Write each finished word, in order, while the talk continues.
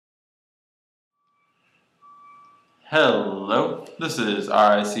Hello, this is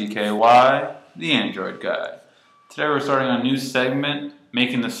RICKY, the Android Guy. Today we're starting a new segment,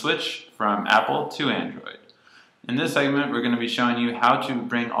 making the switch from Apple to Android. In this segment, we're going to be showing you how to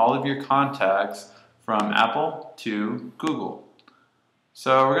bring all of your contacts from Apple to Google.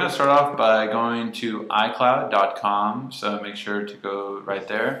 So we're going to start off by going to iCloud.com, so make sure to go right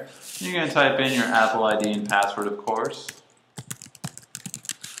there. You're going to type in your Apple ID and password, of course.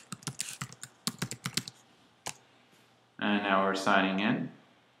 And now we're signing in.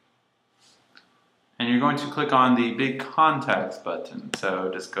 And you're going to click on the big contacts button. So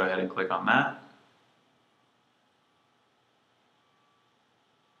just go ahead and click on that.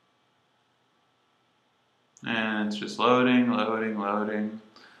 And it's just loading.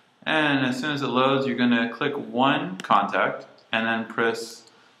 And as soon as it loads, you're going to click one contact and then press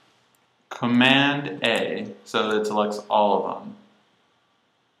Command A so that it selects all of them.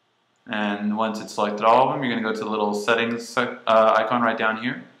 And once it's selected all of them, you're going to go to the little settings icon right down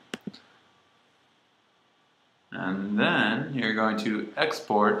here. And then you're going to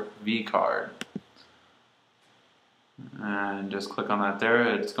export vCard. And just click on that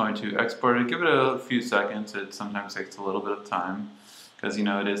there. It's going to export it. Give it a few seconds. It sometimes takes a little bit of time because you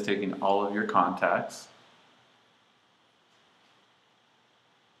know it is taking all of your contacts.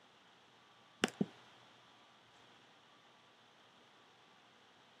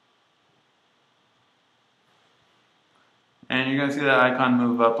 And you're going to see that icon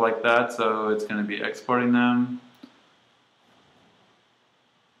move up like that, so it's going to be exporting them.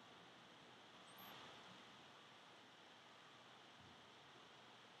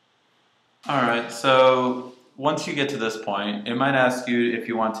 Alright, so once you get to this point, it might ask you if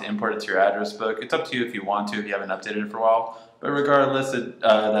you want to import it to your address book. It's up to you if you want to, if you haven't updated it for a while. But regardless, that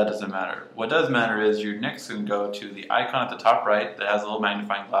doesn't matter. What does matter is you're next going to go to the icon at the top right that has a little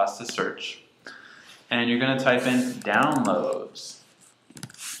magnifying glass to search. And you're going to type in downloads.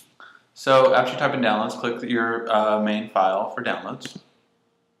 So after you type in downloads, click your main file for downloads.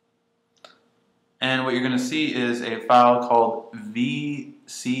 And what you're going to see is a file called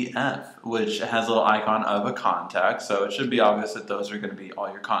VCF, which has a little icon of a contact. So it should be obvious that those are going to be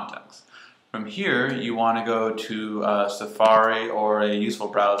all your contacts. From here, you want to go to Safari or a useful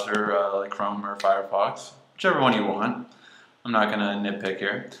browser like Chrome or Firefox, whichever one you want. I'm not going to nitpick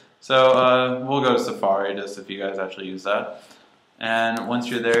here. So we'll go to Safari just if you guys actually use that. And once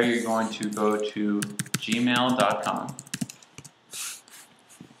you're there, you're going to go to gmail.com.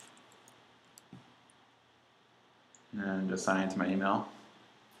 And just sign into my email.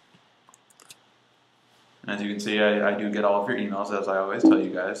 And as you can see, I do get all of your emails, as I always tell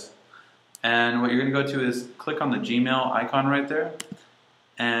you guys. And what you're going to go to is click on the Gmail icon right there.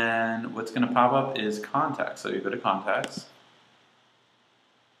 And what's going to pop up is contacts. So you go to contacts.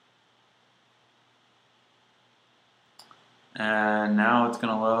 And now what's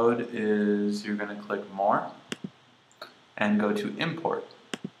going to load is you're going to click more and go to import.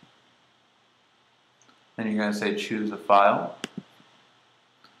 Then you're going to say choose a file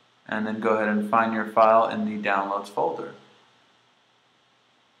and then go ahead and find your file in the downloads folder.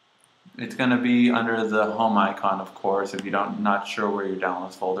 It's going to be under the home icon, of course, if you're not sure where your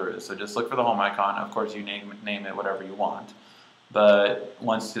downloads folder is. So just look for the home icon. Of course, you name it whatever you want. But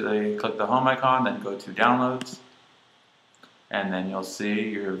once they click the home icon, then go to downloads. And then you'll see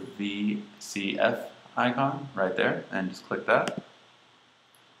your VCF icon right there, and just click that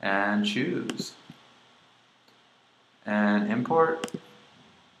and choose and import,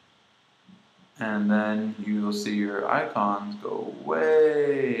 and then you will see your icons go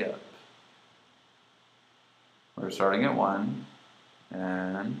way up. We're starting at 1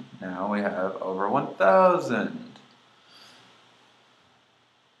 and now we have over 1,000.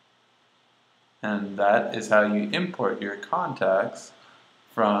 And that is how you import your contacts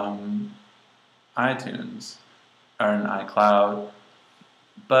from iTunes or an iCloud.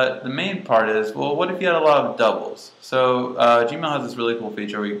 But the main part is, well, what if you had a lot of doubles? So Gmail has this really cool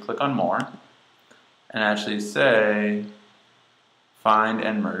feature where you click on more and actually say find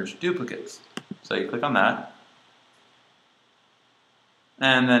and merge duplicates. So you click on that.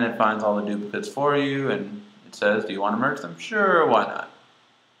 And then it finds all the duplicates for you and it says, do you want to merge them? Sure, why not?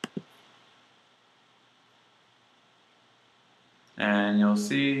 And you'll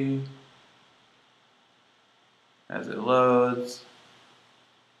see as it loads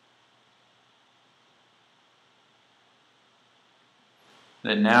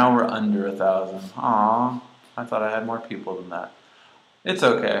that now we're under 1,000. Aww, I thought I had more people than that. It's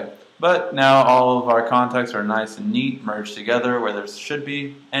okay. But now all of our contacts are nice and neat, merged together where there should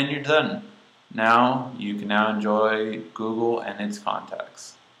be, and you're done. Now you can now enjoy Google and its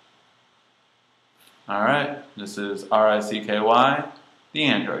contacts. Alright, this is RICKY, the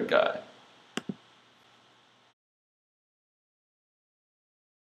Android guy.